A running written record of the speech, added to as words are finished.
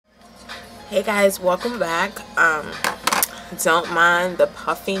Hey guys, welcome back. Don't mind the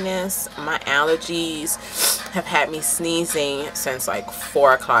puffiness. My allergies have had me sneezing since like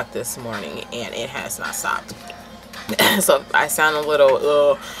 4 o'clock this morning and it has not stopped. So I sound a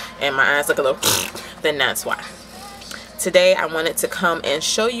little and my eyes look a little then that's why. Today I wanted to come and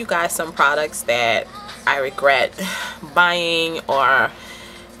show you guys some products that I regret buying, or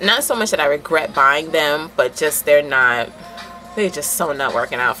not so much that I regret buying them, but just they're just so not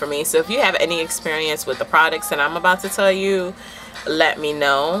working out for me. So if you have any experience with the products that I'm about to tell you, let me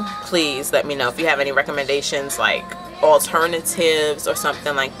know. Please let me know if you have any recommendations, like alternatives or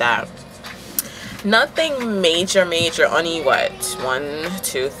something like that. Nothing major, only what, 1,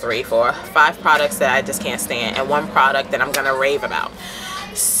 2, 3, 4, 5 products that I just can't stand, and 1 product that I'm gonna rave about.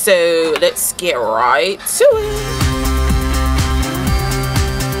 So let's get right to it.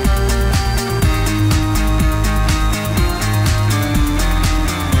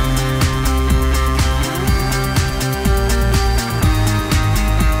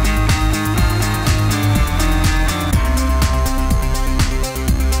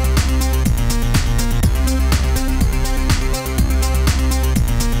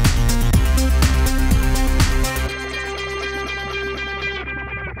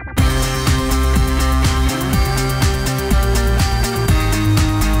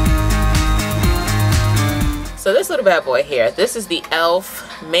 So this little bad boy here, this is the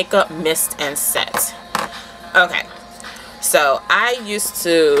e.l.f. Makeup Mist and Set. Okay, so I used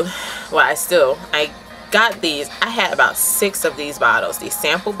to, well I got these, I had about 6 of these bottles, these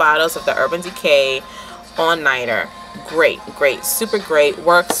sample bottles of the Urban Decay All Nighter. Great, super great,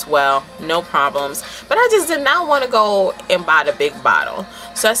 works well, no problems. But I just did not want to go and buy the big bottle.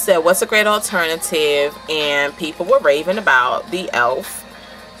 So I said, what's a great alternative? And people were raving about the e.l.f.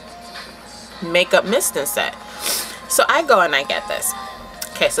 Makeup Mist and Set. So I go and I get this.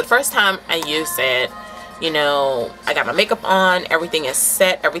 Okay, so the first time I used it, you know, I got my makeup on, everything is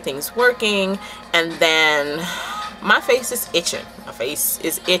set, everything's working, and then my face is itching. My face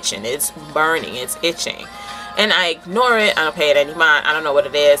is itching, it's burning, it's itching. And I ignore it, I don't pay it any mind, I don't know what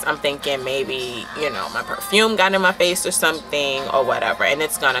it is. I'm thinking maybe, you know, my perfume got in my face or something or whatever, and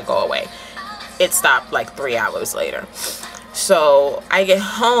it's gonna go away. It stopped like 3 hours later. So I get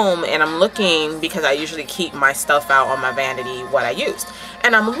home and I'm looking, because I usually keep my stuff out on my vanity, what I used.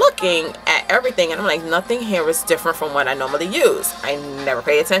 And I'm looking at everything and I'm like, nothing here is different from what I normally use. I never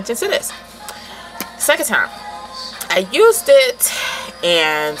pay attention to this. Second time, I used it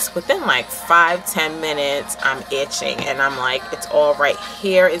and within like 5-10 minutes, I'm itching. And I'm like, it's all right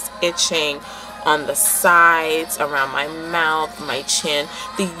here is itching, on the sides, around my mouth, my chin,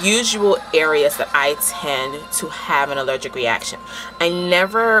 the usual areas that I tend to have an allergic reaction. I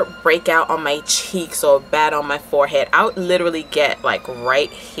never break out on my cheeks or bad on my forehead. I would literally get like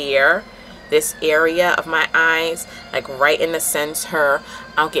right here, this area of my eyes, like right in the center.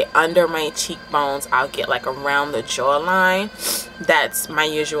 I'll get under my cheekbones, I'll get like around the jawline. That's my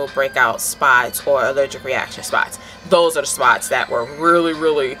usual breakout spots or allergic reaction spots. Those are the spots that were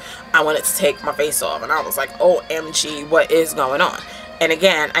really, I wanted to take my face off, and I was like, OMG, what is going on? And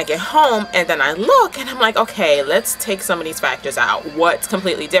again, I get home and then I look and I'm like, okay, let's take some of these factors out. What's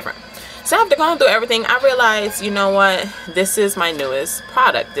completely different? So after going through everything, I realized, you know what, this is my newest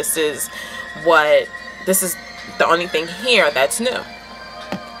product. This is the only thing here that's new.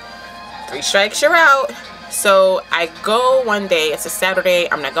 3 strikes, you're out. So I go one day, it's a Saturday,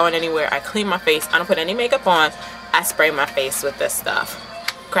 I'm not going anywhere, I clean my face, I don't put any makeup on, I spray my face with this stuff.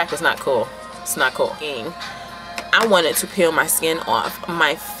 Crack is not cool. It's not cool. I wanted to peel my skin off.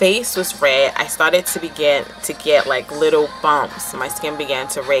 My face was red. I started to get like little bumps. My skin began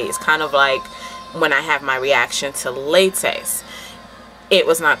to raise, kind of like when I have my reaction to latex. It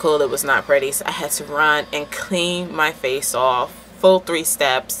was not cool, it was not pretty, so I had to run and clean my face off, full 3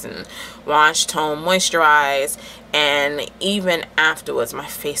 steps, and wash, tone, moisturize. And even afterwards, my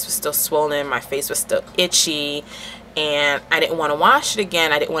face was still swollen, my face was still itchy, and I didn't want to wash it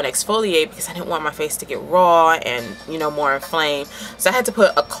again. I didn't want to exfoliate because I didn't want my face to get raw and, you know, more inflamed. So I had to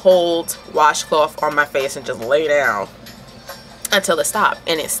put a cold washcloth on my face and just lay down until it stopped.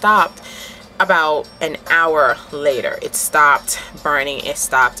 And it stopped about an hour later. It stopped burning, it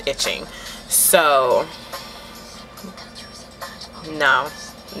stopped itching. So no,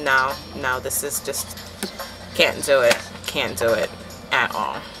 this is just, can't do it at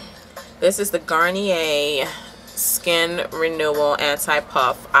all. This is the Garnier Skin Renewal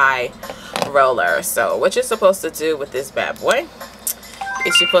Anti-Puff Eye Roller. So what you're supposed to do with this bad boy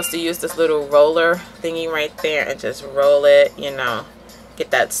is you're supposed to use this little roller thingy right there and just roll it, you know,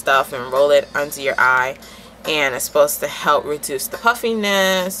 get that stuff and roll it under your eye. And it's supposed to help reduce the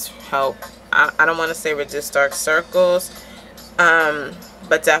puffiness, help I don't want to say reduce dark circles,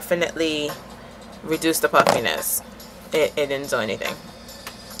 but definitely reduce the puffiness. It didn't do anything.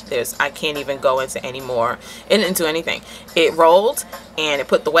 I can't even go into any more. It didn't do anything. It rolled and it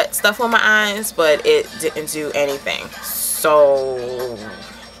put the wet stuff on my eyes, but it didn't do anything. So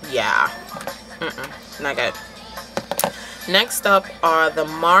yeah, not good. Next up are the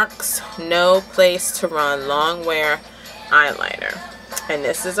Marks No Place to Run Long Wear Eyeliner, and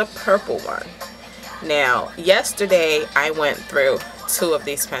this is a purple one. Now yesterday I went through two of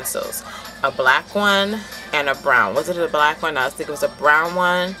these pencils, a black one and a brown. Was it a black one? I think it was a brown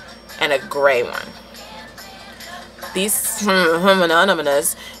one and a gray one. These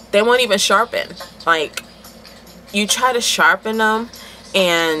they won't even sharpen. Like, you try to sharpen them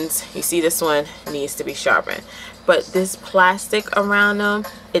and you see this one needs to be sharpened, but this plastic around them,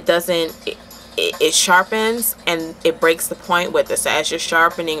 it doesn't, it sharpens and it breaks the point with it. So as you're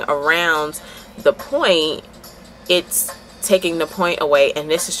sharpening around the point, it's taking the point away, and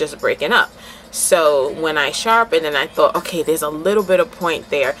this is just breaking up. So when I sharpened and I thought, okay, there's a little bit of point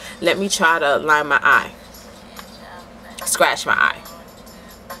there, let me try to line my eye, scratch my eye.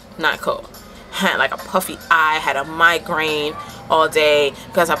 Not cool. Had like a puffy eye, had a migraine all day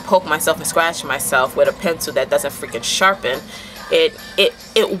because I poked myself and scratched myself with a pencil that doesn't freaking sharpen. It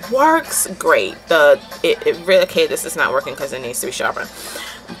works great. It really, okay, this is not working because it needs to be sharpened.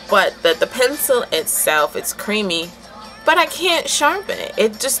 But the pencil itself, it's creamy, but I can't sharpen it.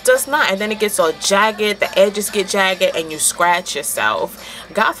 It just does not. And then it gets all jagged, the edges get jagged, and you scratch yourself.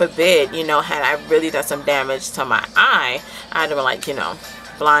 God forbid, you know, had I really done some damage to my eye, I'd have been like, you know,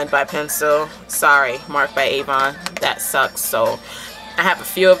 blind by pencil. Sorry, marked by Avon. That sucks. So I have a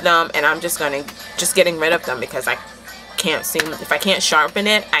few of them, and I'm just getting rid of them because I can't seem, if I can't sharpen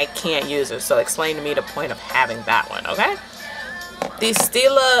it, I can't use it. So explain to me the point of having that one, okay? The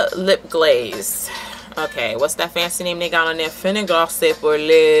Stila Lip Glaze. Okay, what's that fancy name they got on there? Fineglace pour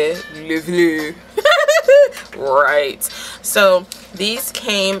le right. So these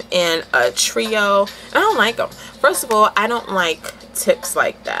came in a trio. I don't like them. First of all, I don't like tips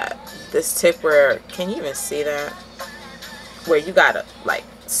like that. This tip where, can you even see that? Where you gotta like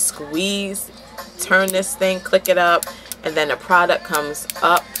squeeze, turn this thing, click it up, and then the product comes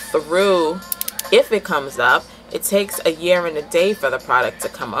up through. If it comes up, it takes a year and a day for the product to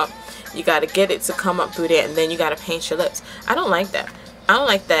come up. You got to get it to come up through there, and then you got to paint your lips. I don't like that. I don't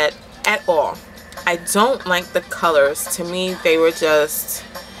like that at all. I don't like the colors. To me, they were just,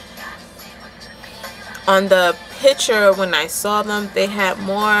 on the picture when I saw them, they had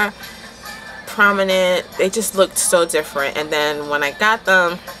more prominent, they just looked so different. And then when I got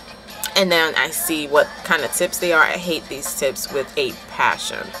them, and then I see what kind of tips they are, I hate these tips with a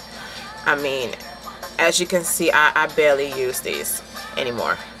passion. I mean, as you can see, I barely use these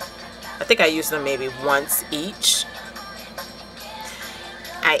anymore. I think I use them maybe once each.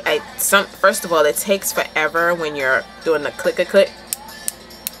 First of all, it takes forever when you're doing the click-a-click.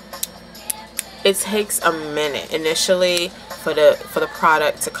 It takes a minute initially for the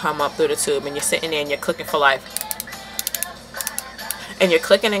product to come up through the tube, and you're sitting there and you're clicking for life. And you're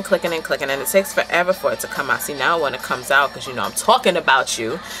clicking and clicking and clicking, and it takes forever for it to come out. See, now when it comes out, because you know I'm talking about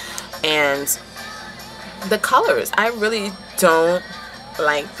you, and the colors, I really don't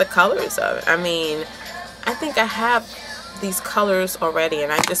like the colors of it. I mean, I think I have these colors already,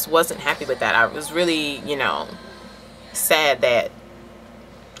 and I just wasn't happy with that. I was really, you know, sad that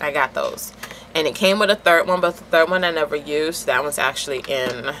I got those. And it came with a third one, but the third one I never used. That one's actually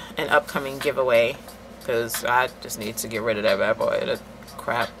in an upcoming giveaway because I just need to get rid of that bad boy. The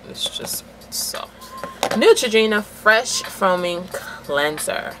crap is just so. Neutrogena Fresh Foaming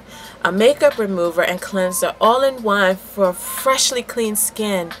Cleanser. A makeup remover and cleanser all in one for freshly clean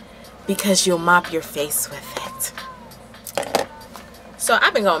skin, because you'll mop your face with it. So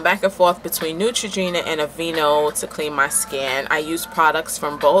I've been going back and forth between Neutrogena and Aveeno to clean my skin. I use products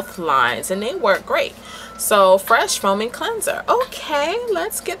from both lines and they work great. So Fresh Foaming Cleanser. Okay,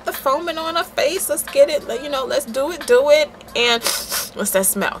 let's get the foaming on our face. Let's get it, you know, let's do it. And what's that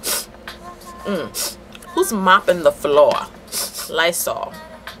smell? Who's mopping the floor? Lysol.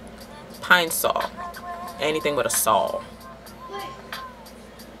 Pine Sol. Anything with a sol.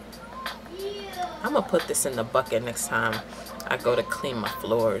 I'm gonna put this in the bucket next time I go to clean my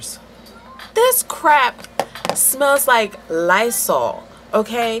floors. This crap smells like Lysol,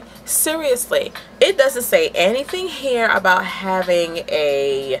 okay? Seriously, it doesn't say anything here about having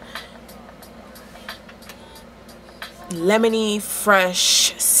a lemony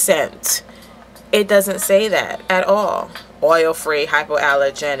fresh scent. It doesn't say that at all. Oil-free,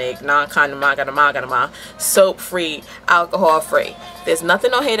 hypoallergenic, non-condiment, soap-free, alcohol-free. There's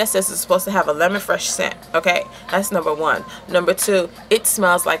nothing on here that says it's supposed to have a lemon fresh scent. Okay, that's number one. Number two, it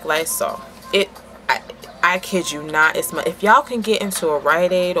smells like Lysol. I kid you not, it smells. If y'all can get into a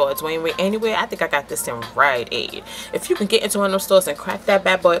Rite Aid or a Dwayne Wade anywhere, I think I got this in Rite Aid. If you can get into one of those stores and crack that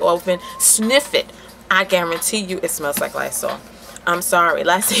bad boy open, sniff it, I guarantee you it smells like Lysol. I'm sorry,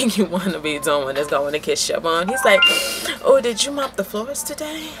 last thing you want to be doing is going to kiss your bun. He's like, oh, did you mop the floors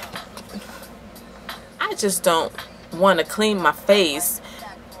today? I just don't want to clean my face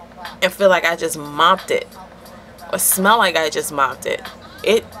and feel like I just mopped it or smell like I just mopped it.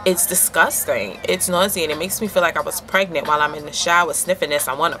 It's disgusting. It's nauseating. It makes me feel like I was pregnant while I'm in the shower sniffing this.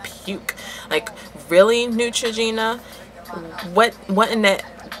 I want to puke. Like, really, Neutrogena? What in that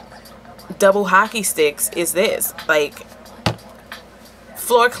double hockey sticks is this? Like,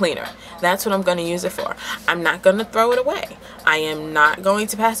 floor cleaner. That's what I'm going to use it for. I'm not going to throw it away. I am not going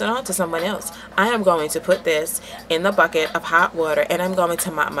to pass it on to someone else. I am going to put this in the bucket of hot water and I'm going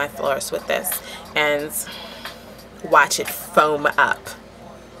to mop my floors with this and watch it foam up.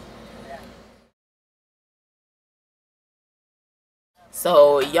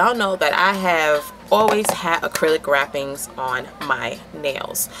 So y'all know that I have always had acrylic wrappings on my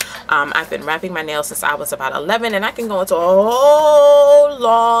nails. I've been wrapping my nails since I was about 11, and I can go into a whole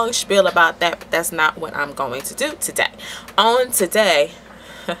long spiel about that, but that's not what I'm going to do today.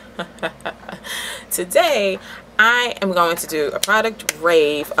 Today I am going to do a product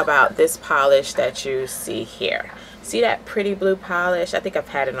rave about this polish that you see here. See that pretty blue polish? I think I've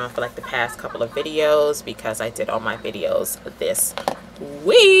had it on for like the past couple of videos because I did all my videos this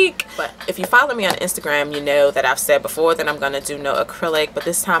week. But if you follow me on Instagram, you know that I've said before that I'm going to do no acrylic, but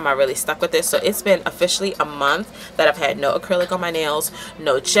this time I really stuck with this. So it's been officially a month that I've had no acrylic on my nails,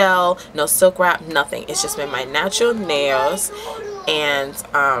 no gel, no silk wrap, nothing. It's just been my natural nails. And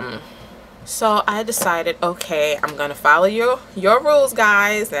so I decided, okay, I'm gonna follow your rules,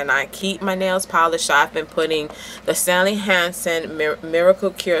 guys, and I keep my nails polished. So I've been putting the Sally Hansen Miracle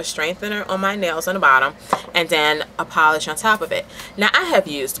Cure Strengthener on my nails on the bottom, and then a polish on top of it. Now I have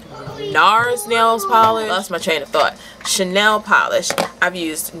used NARS nails polish. Lost my train of thought. Chanel polish. I've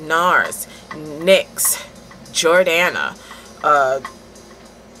used NARS, NYX, Jordana,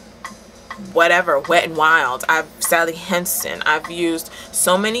 whatever, Wet n Wild. Sally Hansen. I've used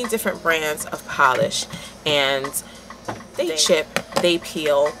so many different brands of polish, and they chip, they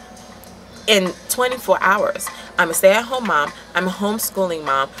peel in 24 hours. I'm a stay-at-home mom. I'm a homeschooling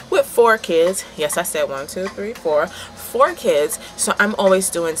mom with 4 kids. Yes, I said 1, 2, 3, 4. 4 kids. So I'm always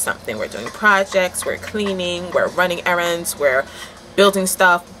doing something. We're doing projects, we're cleaning, we're running errands, we're building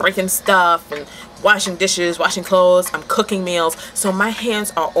stuff, breaking stuff, and washing dishes, washing clothes. I'm cooking meals. So my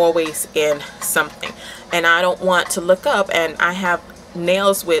hands are always in something, and I don't want to look up and I have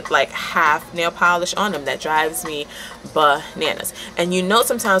nails with like half nail polish on them. That drives me bananas. And you know,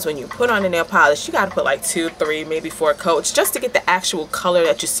 sometimes when you put on a nail polish, you got to put like 2, 3, maybe 4 coats just to get the actual color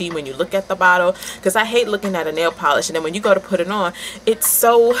that you see when you look at the bottle, because I hate looking at a nail polish and then when you go to put it on, it's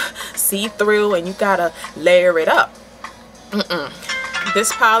so see-through and you gotta layer it up.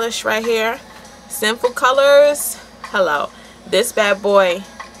 This polish right here, Sinful Colors, hello. This bad boy,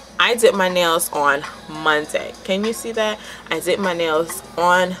 I did my nails on Monday. Can you see that? I did my nails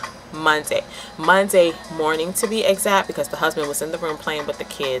on Monday morning to be exact, because the husband was in the room playing with the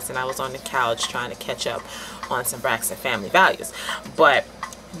kids and I was on the couch trying to catch up on some Braxton Family Values. But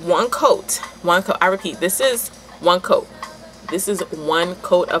one coat, I repeat, this is one coat. This is one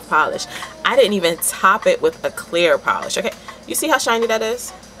coat of polish. I didn't even top it with a clear polish. Okay, you see how shiny that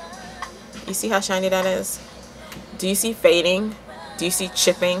is? You see how shiny that is? Do you see fading? Do you see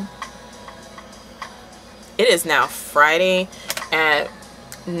chipping? It is now Friday at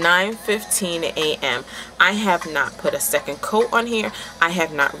 9:15 a.m. I have not put a second coat on here. I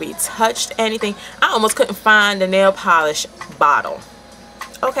have not retouched anything. I almost couldn't find the nail polish bottle.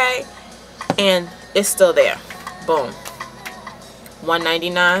 Okay, and it's still there. Boom.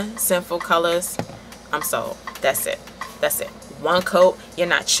 $1.99, Sinful Colors. I'm sold. That's it. That's it. One coat. You're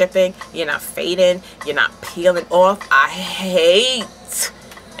not chipping. You're not fading. You're not peeling off. I hate,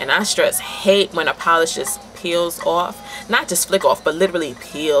 and I stress hate, when a polish just peels off. Not just flick off, but literally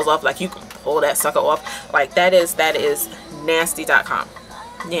peels off. Like you can pull that sucker off. Like that is nasty.com.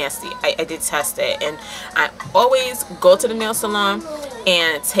 Nasty. I detest it. And I always go to the nail salon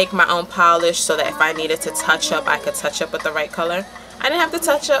and take my own polish so that if I needed to touch up, I could touch up with the right color. I didn't have to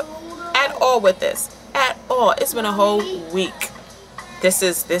touch up at all with this. At all. It's been a whole week. This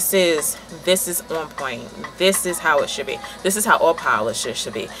is on point. This is how it should be. This is how all polishes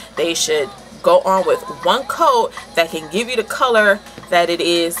should be. They should go on with one coat that can give you the color that it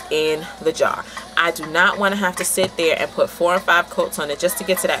is in the jar. I do not want to have to sit there and put 4 and 5 coats on it just to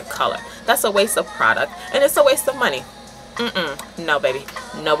get to that color. That's a waste of product, and it's a waste of money. No, baby.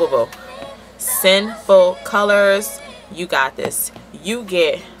 No, boo-boo. Sinful Colors, you got this. You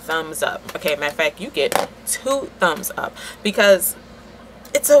get thumbs up. Okay, matter of fact, you get 2 thumbs up because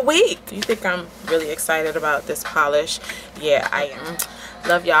it's a week. You think I'm really excited about this polish? Yeah, I am.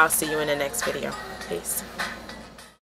 Love y'all. See you in the next video. Peace.